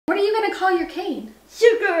are you gonna call your cane?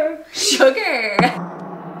 Sugar. Sugar.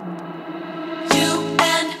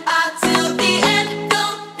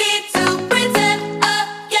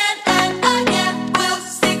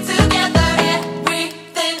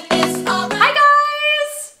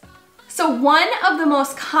 One of the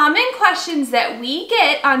most common questions that we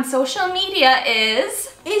get on social media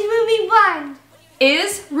is Ruby blind?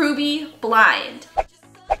 Is Ruby blind?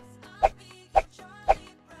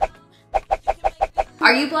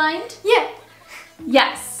 Are you blind? Yeah.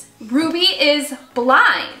 Yes, Ruby is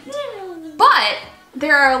blind. But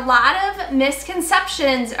there are a lot of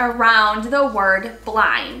misconceptions around the word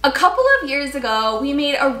blind. A couple of years ago, we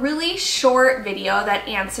made a really short video that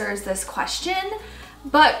answers this question,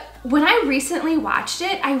 but when I recently watched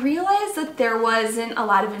it, I realized that there wasn't a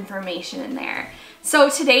lot of information in there. So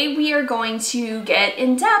today we are going to get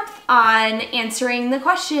in depth on answering the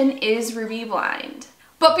question, is Ruby blind?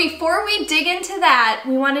 But before we dig into that,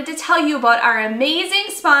 we wanted to tell you about our amazing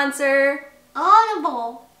sponsor,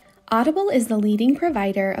 Audible. Audible is the leading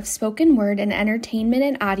provider of spoken word and entertainment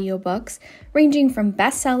and audiobooks, ranging from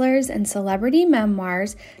bestsellers and celebrity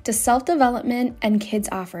memoirs to self-development and kids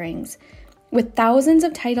offerings. With thousands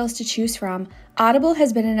of titles to choose from, Audible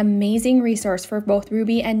has been an amazing resource for both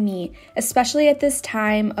Ruby and me, especially at this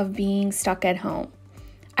time of being stuck at home.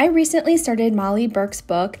 I recently started Molly Burke's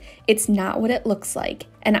book, It's Not What It Looks Like,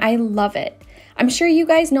 and I love it. I'm sure you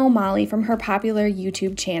guys know Molly from her popular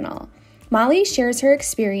YouTube channel. Molly shares her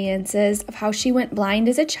experiences of how she went blind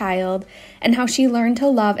as a child and how she learned to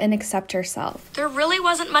love and accept herself. There really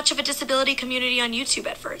wasn't much of a disability community on YouTube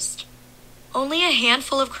at first. Only a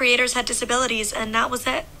handful of creators had disabilities, and that was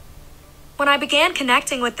it. When I began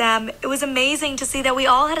connecting with them, it was amazing to see that we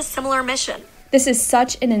all had a similar mission. This is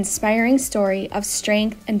such an inspiring story of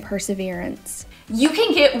strength and perseverance. You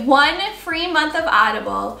can get 1 free month of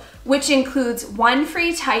Audible, which includes 1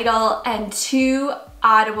 free title and 2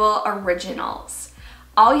 Audible originals.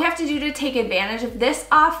 All you have to do to take advantage of this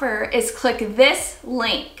offer is click this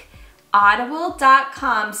link,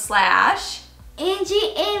 audible.com/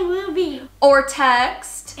 Angie and Ruby. or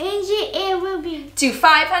text Angie and Ruby to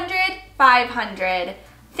 500-500.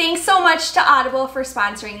 Thanks so much to Audible for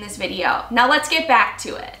sponsoring this video. Now let's get back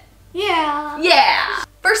to it. Yeah.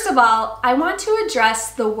 First of all, I want to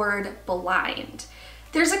address the word blind.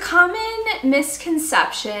 There's a common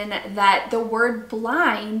misconception that the word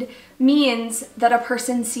blind means that a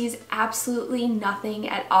person sees absolutely nothing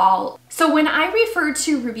at all. So when I refer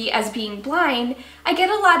to Ruby as being blind, I get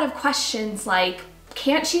a lot of questions like,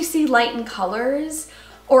 can't she see light and colors?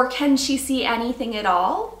 Or can she see anything at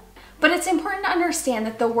all? But it's important to understand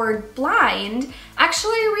that the word blind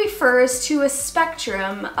actually refers to a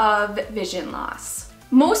spectrum of vision loss.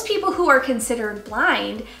 Most people who are considered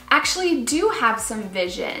blind actually do have some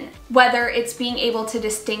vision, whether it's being able to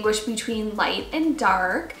distinguish between light and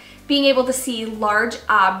dark, being able to see large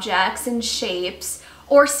objects and shapes,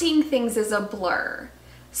 or seeing things as a blur.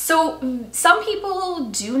 So some people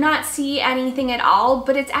do not see anything at all,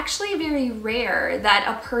 but it's actually very rare that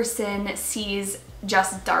a person sees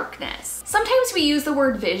just darkness. Sometimes we use the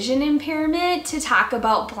word vision impairment to talk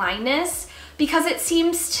about blindness because it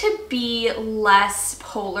seems to be less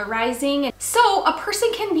polarizing. So a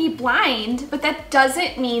person can be blind, but that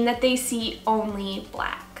doesn't mean that they see only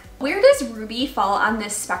black. Where does Ruby fall on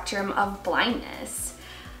this spectrum of blindness?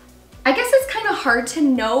 I guess it's kind of hard to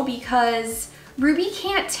know because Ruby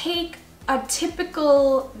can't take a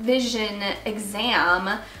typical vision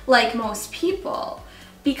exam like most people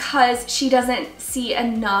because she doesn't see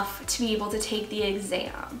enough to be able to take the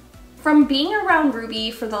exam. From being around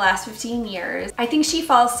Ruby for the last 15 years, I think she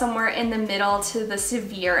falls somewhere in the middle to the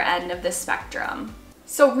severe end of the spectrum.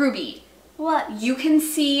 So Ruby, What? you can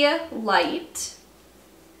see light,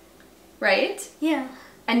 right? Yeah.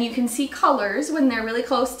 And you can see colors when they're really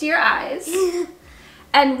close to your eyes.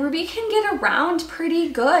 And Ruby can get around pretty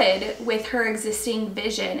good with her existing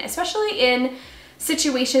vision, especially in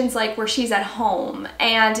situations like where she's at home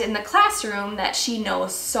and in the classroom that she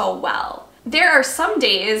knows so well. There are some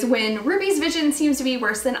days when Ruby's vision seems to be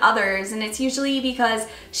worse than others, and it's usually because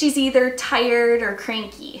she's either tired or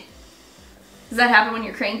cranky. Does that happen when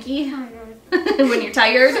you're cranky? When you're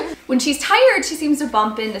tired? When she's tired, she seems to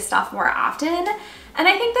bump into stuff more often, and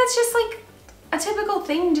I think that's just like a typical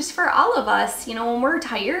thing just for all of us. You know, when we're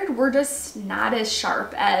tired, we're just not as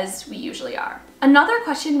sharp as we usually are. Another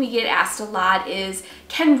question we get asked a lot is,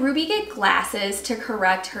 can Ruby get glasses to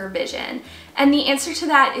correct her vision? And the answer to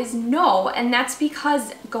that is no, and that's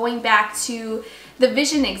because going back to the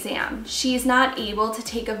vision exam, she's not able to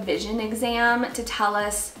take a vision exam to tell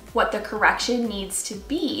us what the correction needs to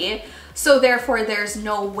be, So therefore, there's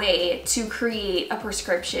no way to create a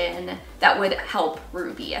prescription that would help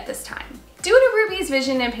Ruby at this time. Due to Ruby's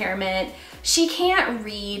vision impairment, she can't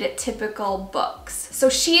read typical books. So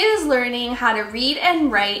she is learning how to read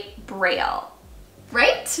and write Braille.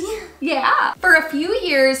 Right? Yeah. For a few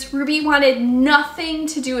years, Ruby wanted nothing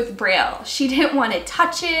to do with Braille. She didn't want to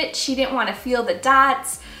touch it. She didn't want to feel the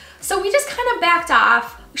dots. So we just kind of backed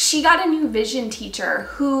off. She got a new vision teacher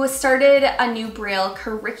who started a new Braille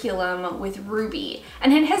curriculum with Ruby,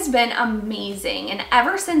 and it has been amazing. And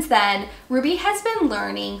ever since then, Ruby has been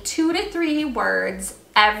learning 2 to 3 words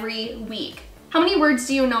every week. How many words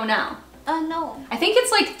do you know now? No. I think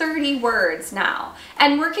it's like 30 words now.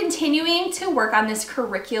 And we're continuing to work on this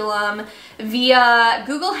curriculum via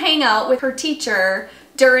Google Hangout with her teacher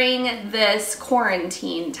during this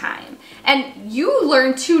quarantine time. And you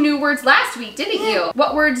learned 2 new words last week, didn't you?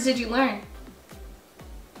 What words did you learn?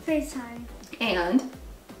 FaceTime. And?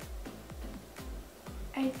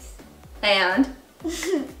 It's And?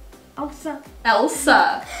 Elsa.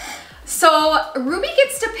 Elsa. So Ruby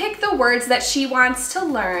gets to pick the words that she wants to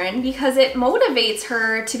learn because it motivates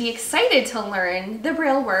her to be excited to learn the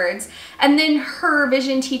Braille words. And then her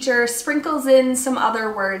vision teacher sprinkles in some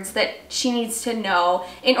other words that she needs to know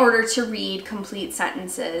in order to read complete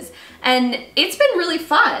sentences. And it's been really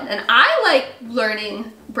fun. And I like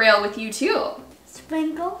learning Braille with you too.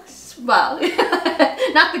 Sprinkles. Well,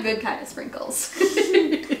 not the good kind of sprinkles.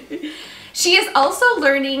 She is also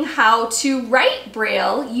learning how to write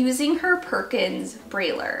Braille using her Perkins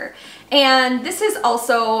Brailler. And this has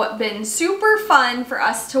also been super fun for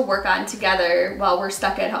us to work on together while we're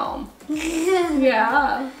stuck at home.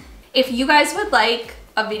 Yeah. If you guys would like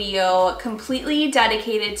a video completely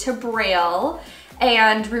dedicated to Braille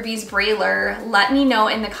and Ruby's Brailler, let me know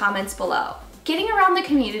in the comments below. Getting around the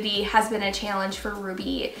community has been a challenge for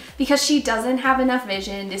Ruby because she doesn't have enough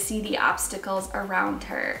vision to see the obstacles around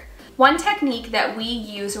her. One technique that we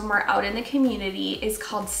use when we're out in the community is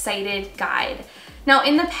called sighted guide. Now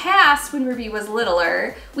in the past, when Ruby was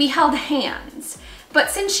littler, we held hands. But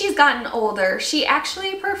since she's gotten older, she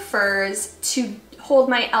actually prefers to hold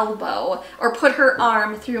my elbow or put her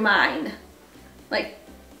arm through mine. Like,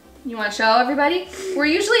 you want to show everybody? We're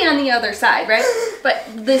usually on the other side, right? But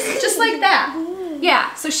this, just like that.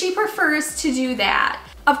 Yeah, so she prefers to do that.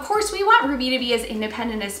 Of course, we want Ruby to be as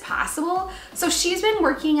independent as possible, so she's been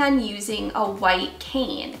working on using a white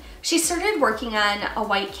cane. She started working on a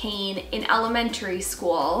white cane in elementary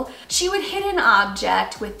school. She would hit an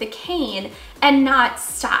object with the cane and not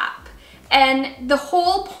stop. And the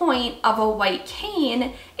whole point of a white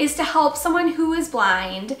cane is to help someone who is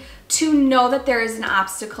blind to know that there is an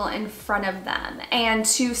obstacle in front of them and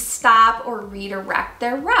to stop or redirect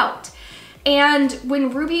their route. And when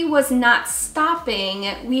Ruby was not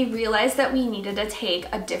stopping, we realized that we needed to take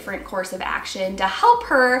a different course of action to help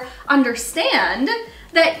her understand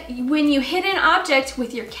that when you hit an object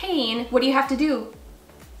with your cane, what do you have to do?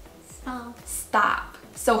 Stop. Stop.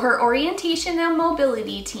 So her orientation and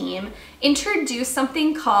mobility team introduced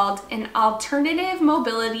something called an alternative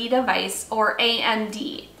mobility device, or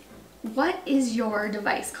AMD. What is your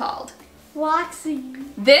device called? Roxy.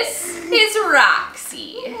 This is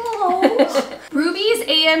Roxy. Oh. Ruby's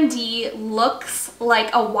AMD looks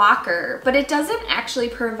like a walker, but it doesn't actually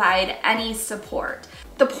provide any support.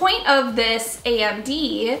 The point of this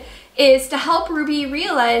AMD is to help Ruby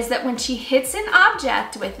realize that when she hits an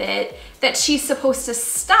object with it, that she's supposed to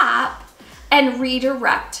stop and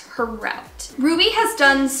redirect her route. Ruby has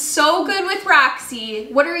done so good with Roxy.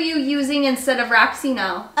 What are you using instead of Roxy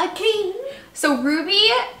now? A cane. So Ruby,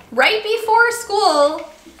 right before school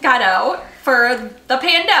got out for the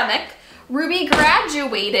pandemic, Ruby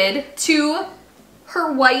graduated to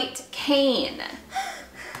her white cane.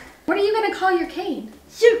 What are you gonna call your cane?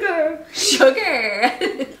 Sugar.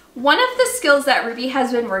 Sugar. One of the skills that Ruby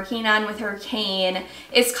has been working on with her cane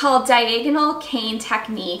is called diagonal cane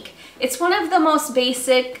technique. It's one of the most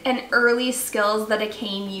basic and early skills that a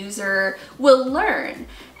cane user will learn.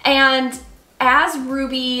 And as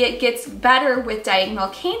Ruby gets better with diagonal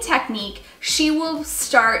cane technique, she will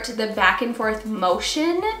start the back and forth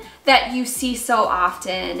motion that you see so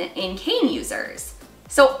often in cane users.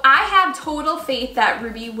 So I have total faith that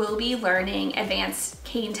Ruby will be learning advanced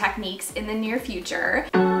cane techniques in the near future.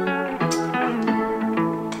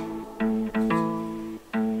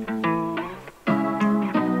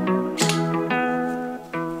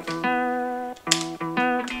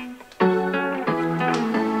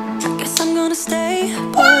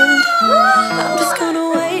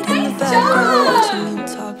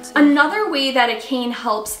 Another way way that a cane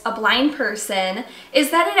helps a blind person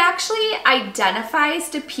is that it actually identifies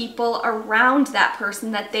to people around that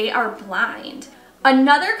person that they are blind.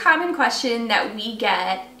 Another common question that we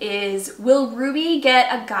get is, will Ruby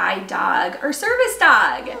get a guide dog or service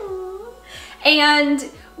dog?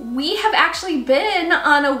 And we have actually been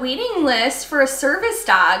on a waiting list for a service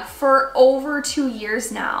dog for over 2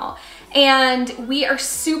 years now. And we are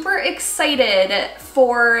super excited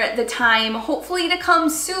for the time, hopefully to come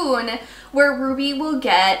soon, where Ruby will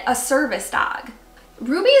get a service dog.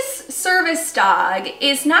 Ruby's service dog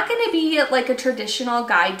is not going to be like a traditional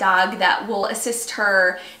guide dog that will assist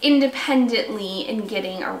her independently in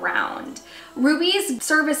getting around. Ruby's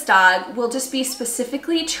service dog will just be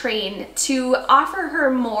specifically trained to offer her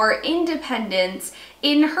more independence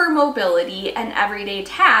in her mobility and everyday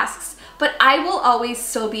tasks, but I will always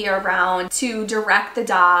still be around to direct the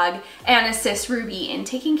dog and assist Ruby in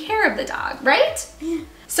taking care of the dog, right? Yeah.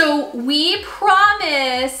 So we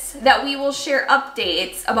promise that we will share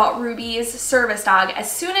updates about Ruby's service dog as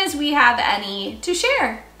soon as we have any to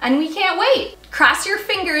share, and we can't wait. Cross your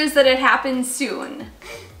fingers that it happens soon.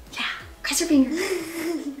 Yeah, cross your fingers.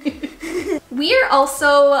 We are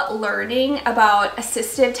also learning about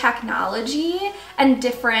assistive technology and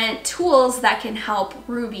different tools that can help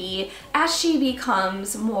Ruby as she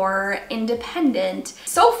becomes more independent.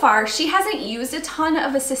 So far, she hasn't used a ton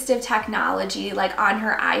of assistive technology like on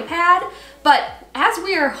her iPad, but as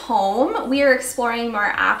we are home, we are exploring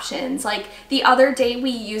more options. Like the other day,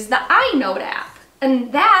 we used the iNote app,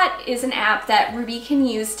 and that is an app that Ruby can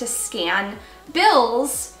use to scan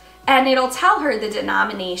bills, and it'll tell her the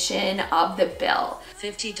denomination of the bill.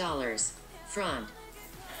 $50. Front.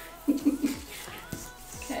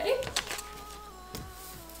 Okay.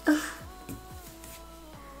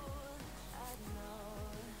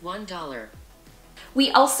 $1.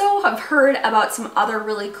 We also have heard about some other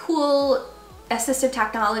really cool assistive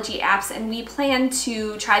technology apps, and we plan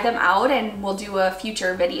to try them out, and we'll do a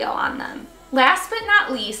future video on them. Last but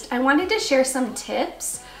not least, I wanted to share some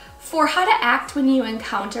tips for how to act when you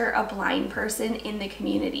encounter a blind person in the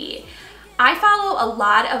community. I follow a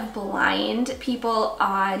lot of blind people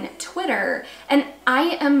on Twitter, and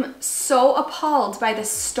I am so appalled by the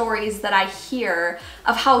stories that I hear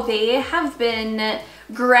of how they have been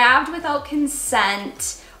grabbed without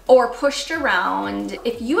consent or pushed around.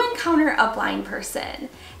 If you encounter a blind person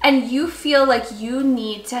and you feel like you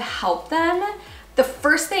need to help them, the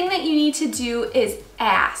first thing that you need to do is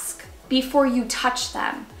ask before you touch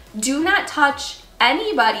them. Do not touch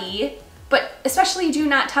anybody, but especially do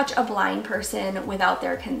not touch a blind person without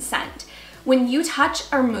their consent. When you touch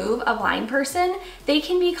or move a blind person, they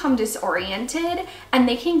can become disoriented and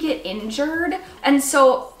they can get injured. And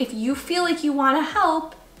so if you feel like you want to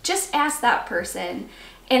help, just ask that person.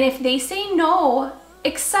 And if they say no,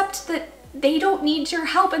 accept that they don't need your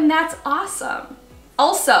help, and that's awesome.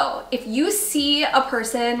 Also, if you see a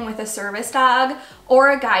person with a service dog or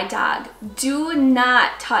a guide dog, do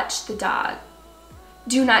not touch the dog.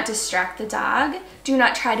 Do not distract the dog. Do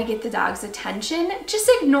not try to get the dog's attention. Just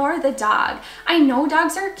ignore the dog. I know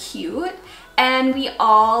dogs are cute and we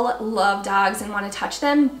all love dogs and want to touch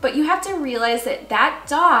them, but you have to realize that that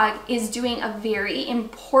dog is doing a very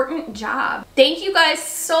important job. Thank you guys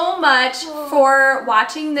so much for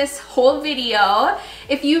watching this whole video.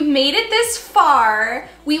 If you've made it this far,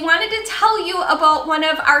 we wanted to tell you about one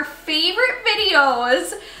of our favorite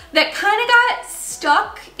videos that kind of got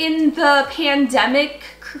stuck in the pandemic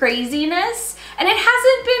craziness, and it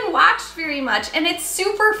hasn't been watched very much, and it's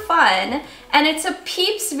super fun. And it's a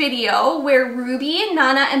Peeps video where Ruby,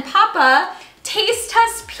 Nana, and Papa taste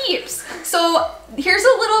test Peeps. So here's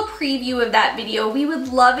a little preview of that video. We would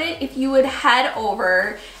love it if you would head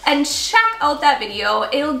over and check out that video.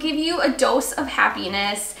 It'll give you a dose of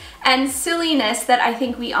happiness and silliness that I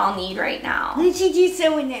think we all need right now. Did you do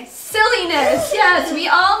silliness? Silliness, yes, we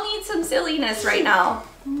all need some silliness right now.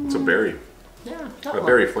 It's a berry. Yeah, A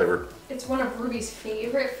berry flavor. It's one of Ruby's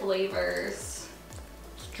favorite flavors.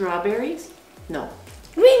 Strawberries? No.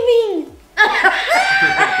 Ring ring!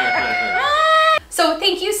 So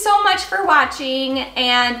thank you so much for watching,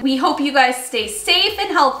 and we hope you guys stay safe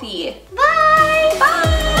and healthy. Bye! Bye!